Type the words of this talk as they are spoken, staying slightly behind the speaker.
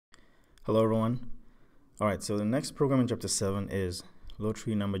Hello everyone. Alright, so the next program in chapter 7 is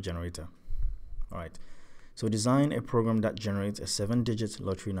lottery number generator. Alright, so design a program that generates a 7-digit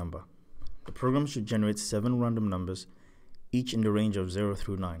lottery number. The program should generate 7 random numbers, each in the range of 0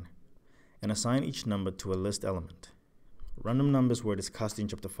 through 9, and assign each number to a list element. Random numbers were discussed in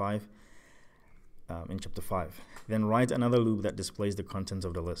chapter 5. Then write another loop that displays the contents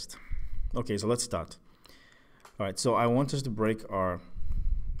of the list. Okay, so let's start. Alright, so I want us to break our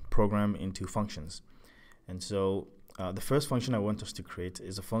program into functions. And so the first function I want us to create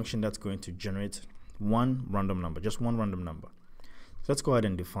is a function that's going to generate one random number, just one random number. So let's go ahead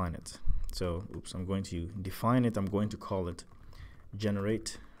and define it. So, I'm going to define it. I'm going to call it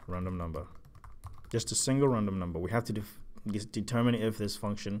generate random number. Just a single random number. We have to determine if this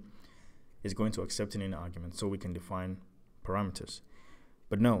function is going to accept any argument, so we can define parameters.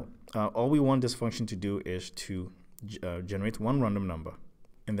 But no, all we want this function to do is to generate one random number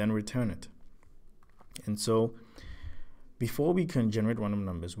and then return it. And so before we can generate random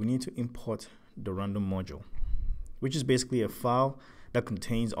numbers, we need to import the random module, which is basically a file that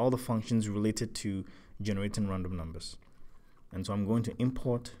contains all the functions related to generating random numbers. And so I'm going to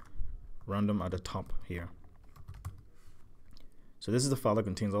import random at the top here. So this is the file that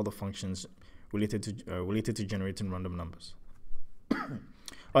contains all the functions related to generating random numbers.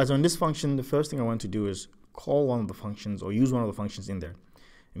 Alright, so in this function, the first thing I want to do is call one of the functions or use one of the functions in there.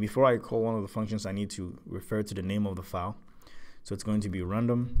 And before I call one of the functions, I need to refer to the name of the file. So it's going to be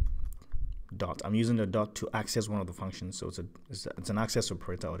random dot. I'm using the dot to access one of the functions. So it's an access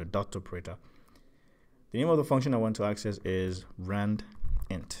operator, or the dot operator. The name of the function I want to access is randint,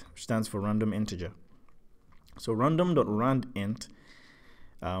 which stands for random integer. So random.randint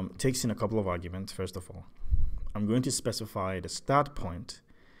takes in a couple of arguments. First of all, I'm going to specify the start point,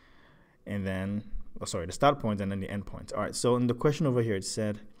 and then the start point and then the end point. All right, so in the question over here, it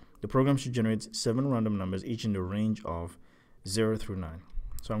said the program should generate 7 random numbers, each in the range of 0 through 9.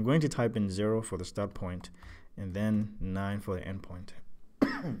 So I'm going to type in 0 for the start point and then 9 for the end point.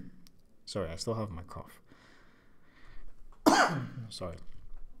 Sorry, I still have my cough. Sorry.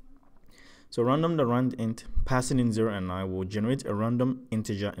 So random.randint, passing in 0 and 9, will generate a random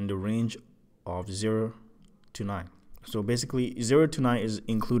integer in the range of 0 to 9. So basically 0 to 9 is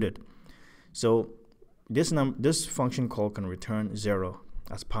included. So this function call can return 0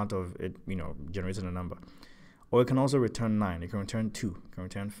 as part of it, generating a number. Or it can also return 9. It can return 2, it can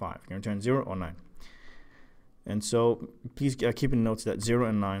return 5, it can return 0 or 9. And so please keep in note that 0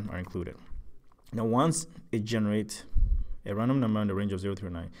 and 9 are included. Now once it generates a random number in the range of 0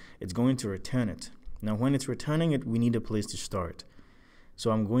 through 9, it's going to return it. Now when it's returning it, we need a place to store it.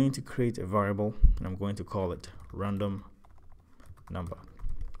 So I'm going to create a variable and I'm going to call it random number.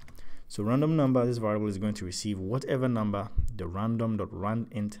 So random number, this variable is going to receive whatever number the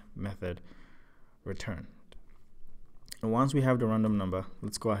random.randint method returned. And once we have the random number,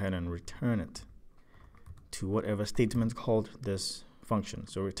 let's go ahead and return it to whatever statement called this function.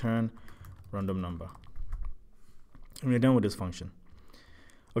 So return random number. And we're done with this function.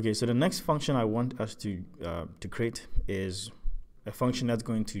 Okay, so the next function I want us to create is a function that's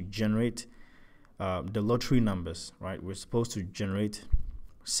going to generate the lottery numbers, right? We're supposed to generate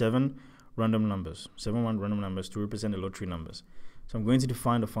 7 random numbers to represent the lottery numbers. So I'm going to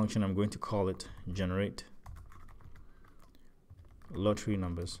define the function. I'm going to call it generate lottery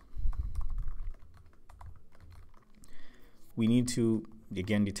numbers. We need to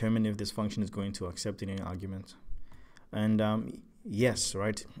again determine if this function is going to accept any argument. And yes,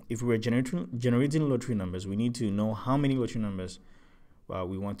 right, if we're generating lottery numbers, we need to know how many lottery numbers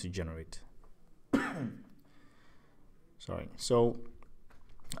we want to generate. Sorry. So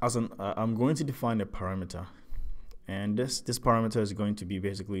I'm going to define a parameter, and this parameter is going to be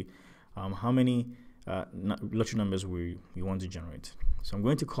basically how many lottery numbers we want to generate. So I'm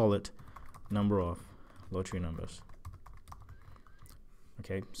going to call it number of lottery numbers.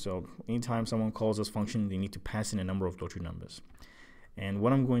 Okay, so anytime someone calls this function, they need to pass in a number of lottery numbers. And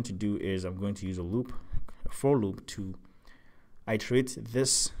what I'm going to do is I'm going to use a for loop to iterate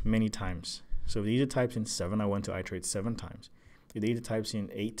this many times. So if the user types in 7, I want to iterate 7 times. If the user types in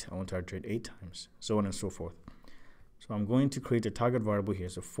 8, I want to iterate 8 times, so on and so forth. So I'm going to create a target variable here.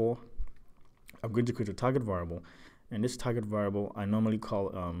 So I'm going to create a target variable, and this target variable I normally call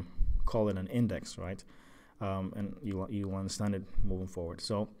it an index, right? And you'll understand it moving forward.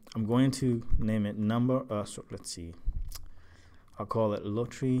 So I'm going to name it number. So let's see. I'll call it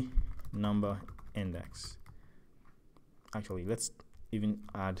lottery number index. Actually, let's even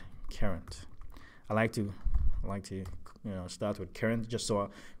add current. I like to start with current, just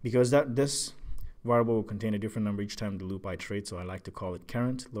so because this variable will contain a different number each time the loop iterates, so I like to call it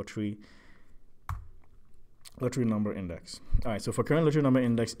current lottery number index. All right, so for current lottery number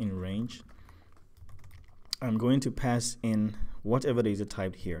index in range, I'm going to pass in whatever the user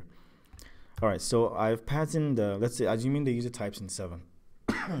typed here. All right, so I've passed in the, let's say, assuming the user types in 7.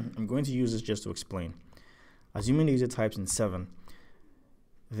 I'm going to use this just to explain. Assuming the user types in 7,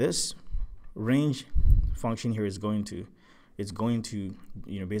 this range function here is going to,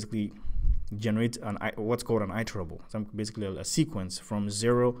 basically generate what's called an iterable, so basically a sequence from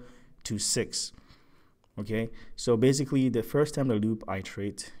 0 to 6. Okay, so basically the first time the loop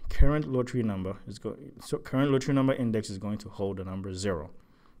iterates, current lottery number index is going to hold the number 0.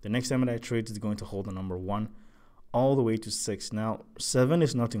 The next time it iterates, it's going to hold the number 1 all the way to 6. Now 7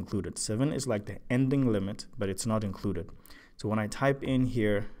 is not included. 7 is like the ending limit, but it's not included. So when I type in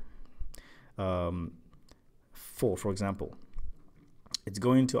here 4, for example, it's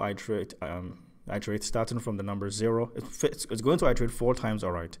going to iterate starting from the number 0. It's going to iterate 4 times,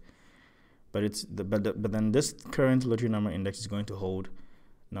 all right. But then this current lottery number index is going to hold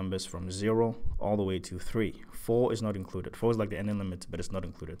numbers from 0 all the way to 3. 4 is not included. 4 is like the ending limit, but it's not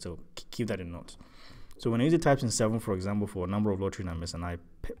included. So keep that in note. So when a user types in 7, for example, for a number of lottery numbers, and I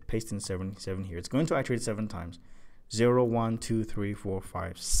paste in 7 here, it's going to iterate 7 times. 0, 1, 2, 3, 4,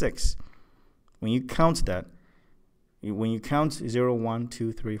 5, 6. When you count that, when you count 0, 1,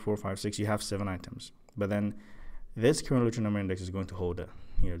 2, 3, 4, 5, 6, you have 7 items. But then this current lottery number index is going to hold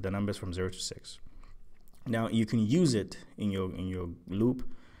the numbers from 0 to 6. Now you can use it in your loop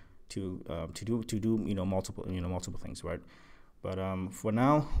to do multiple things, right? But for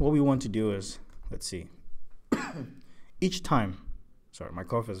now, what we want to do is, let's see, each time, sorry, my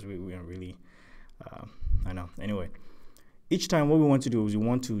cough is really I know. Anyway, each time what we want to do is we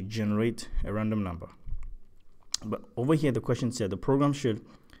want to generate a random number. But over here, the question said the program should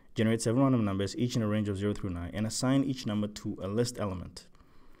generate 7 random numbers, each in a range of 0 through 9, and assign each number to a list element.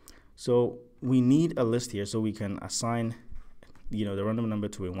 So we need a list here so we can assign, the random number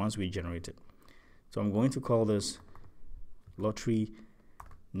to it once we generate it. So I'm going to call this lottery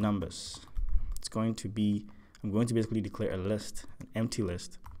numbers. I'm going to basically declare a list, an empty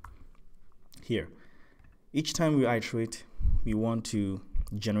list here. Each time we iterate, we want to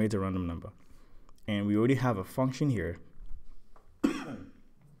generate a random number. And we already have a function here.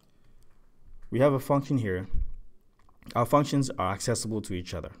 We have a function here. Our functions are accessible to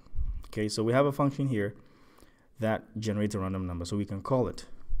each other. Okay, so we have a function here that generates a random number. So we can call it.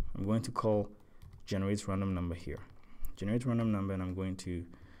 I'm going to call generates random number here. Generates random number, and I'm going to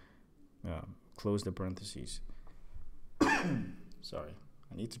close the parentheses. Sorry,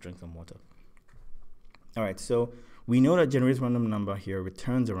 I need to drink some water. All right, so we know that generates random number here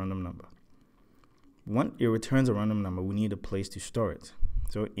returns a random number. When it returns a random number, we need a place to store it.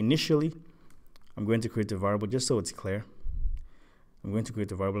 So initially, I'm going to create a variable just so it's clear. I'm going to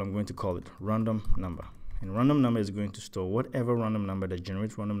create a variable. I'm going to call it random number. And random number is going to store whatever random number that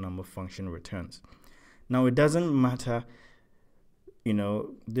generates random number function returns. Now, it doesn't matter,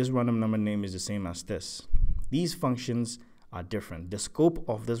 this random number name is the same as this. These functions are different. The scope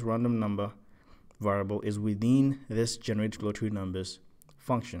of this random number variable is within this generate lottery numbers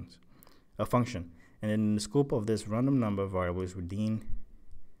function. And then the scope of this random number variable is within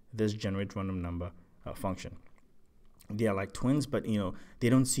this generate random number function. They are like twins, but they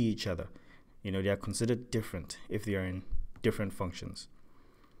don't see each other. They are considered different if they are in different functions.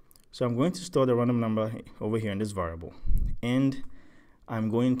 So I'm going to store the random number over here in this variable, and I'm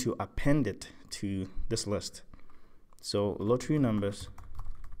going to append it to this list. So lottery numbers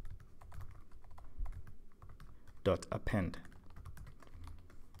dot append.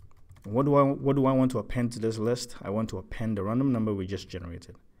 What do I want to append to this list? I want to append the random number we just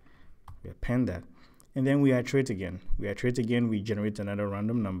generated. We append that, and then we iterate again. We generate another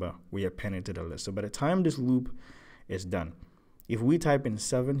random number. We append it to the list. So by the time this loop is done, if we type in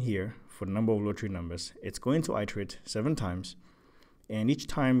 7 here for the number of lottery numbers, it's going to iterate 7 times, and each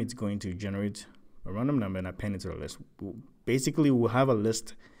time it's going to generate a random number and append it to the list. Basically, we'll have a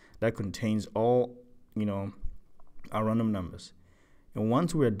list that contains all, our random numbers. And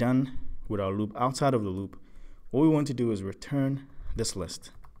once we're done with our loop, outside of the loop, what we want to do is return this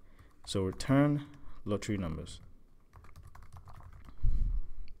list. So return lottery numbers.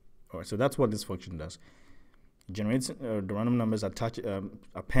 All right, so that's what this function does. It generates the random numbers,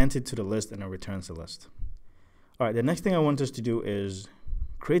 appends it to the list, and then returns the list. All right, the next thing I want us to do is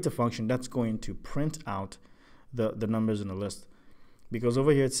create a function that's going to print out the numbers in the list. Because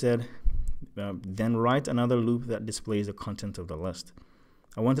over here it said, then write another loop that displays the content of the list.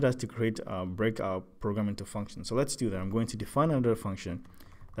 I wanted us to break our program into functions. So let's do that. I'm going to define another function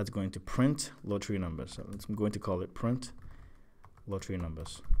that's going to print lottery numbers. So I'm going to call it print lottery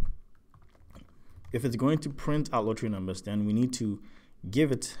numbers. If it's going to print out lottery numbers, then we need to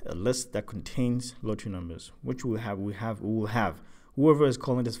give it a list that contains lottery numbers, which we will have. Whoever is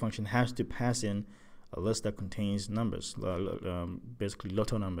calling this function has to pass in a list that contains numbers, basically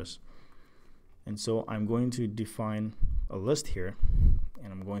lotto numbers. And so I'm going to define a list here,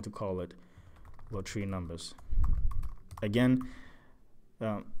 and I'm going to call it lottery numbers. Again,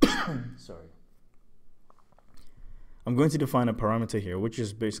 sorry. I'm going to define a parameter here, which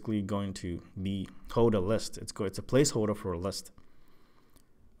is basically going to hold a list. It's a placeholder for a list.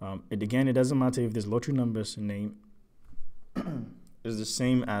 Again, it doesn't matter if this lottery numbers name is the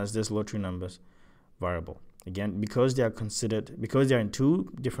same as this lottery numbers variable. Again, because they are in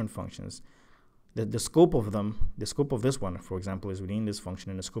two different functions, the scope of this one, for example, is within this function,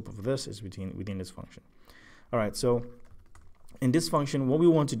 and the scope of this is within this function. All right, so in this function, what we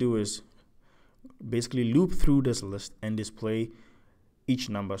want to do is basically loop through this list and display each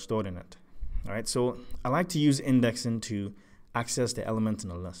number stored in it. All right, so I like to use indexing to access the element in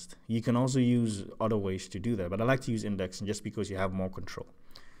the list. You can also use other ways to do that, but I like to use indexing just because you have more control.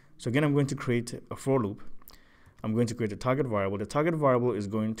 So again, I'm going to create a for loop. I'm going to create a target variable. The target variable is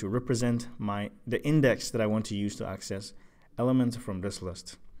going to represent the index that I want to use to access elements from this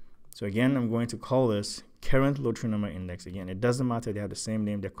list. So again, I'm going to call this current lottery number index. Again, it doesn't matter, they have the same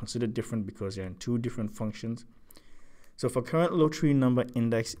name, they're considered different because they're in two different functions. So for current lottery number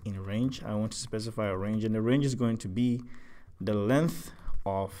index in range, I want to specify a range, and the range is going to be the length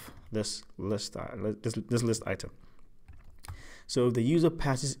of this list item. So if the user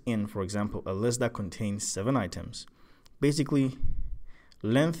passes in, for example, a list that contains 7 items, basically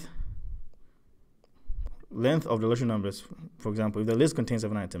length of the lottery numbers, for example, if the list contains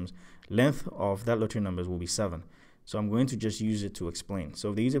 7 items, length of that lottery numbers will be 7. So I'm going to just use it to explain.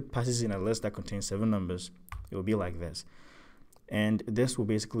 So if the user passes in a list that contains 7 numbers, it will be like this. And this will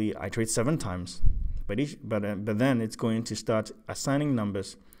basically iterate 7 times, but then it's going to start assigning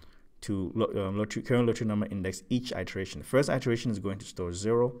numbers to current lottery number index each iteration. The first iteration is going to store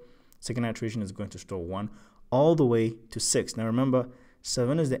 0, second iteration is going to store 1, all the way to 6. Now remember,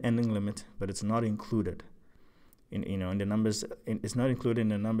 7 is the ending limit, but it's not included in the numbers. It's not included in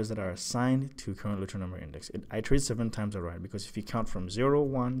the numbers that are assigned to current lottery number index. It iterates 7 times, alright, because if you count from 0,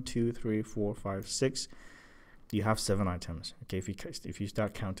 1, 2, 3, 4, 5, 6, you have 7 items. Okay, if you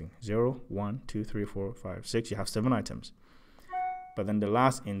start counting 0, 1, 2, 3, 4, 5, 6, you have 7 items. But then the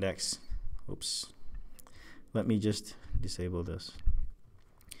last index, let me just disable this.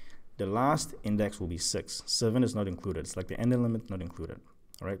 The last index will be 6. 7 is not included. It's like the ending limit not included.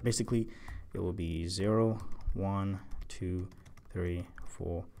 All right, basically it will be 0, 1, 2, 3,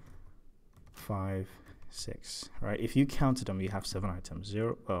 4, 5, 6. All right, if you counted them, you have 7 items.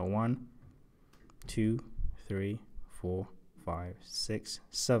 1, 2, 3, 4, 5, 6,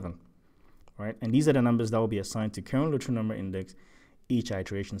 7. All right, and these are the numbers that will be assigned to current lottery number index each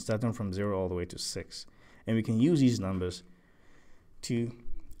iteration, starting from 0 all the way to 6. And we can use these numbers to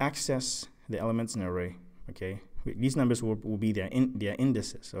access the elements in an array. Okay, these numbers will be their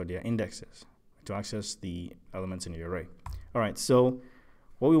indices or their indexes to access the elements in the array. All right, so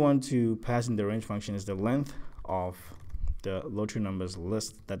what we want to pass in the range function is the length of the lottery numbers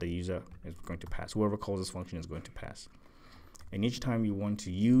list that the user is going to pass. Whoever calls this function is going to pass. And each time you want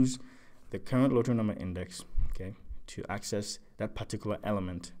to use the current lottery number index, okay, to access that particular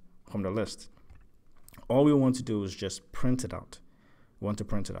element from the list, all we want to do is just print it out. We want to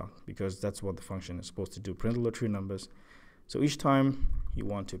print it out because that's what the function is supposed to do, print the lottery numbers. So each time you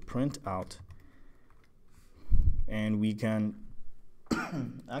want to print out, and we can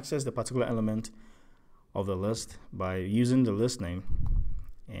access the particular element of the list by using the list name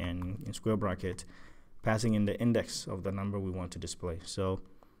and in square bracket passing in the index of the number we want to display. So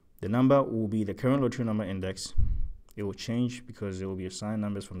the number will be the current lottery number index. It will change because it will be assigned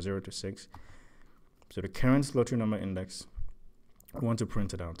numbers from 0 to 6. So the current lottery number index, we want to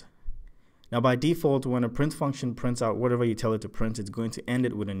print it out. Now by default, when a print function prints out whatever you tell it to print, it's going to end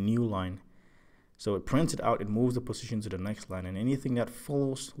it with a new line. So it prints it out, it moves the position to the next line, and anything that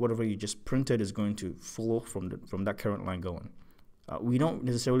follows whatever you just printed is going to follow from that current line going. We don't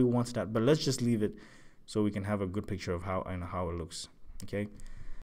necessarily want that, but let's just leave it so we can have a good picture of how it looks. Okay.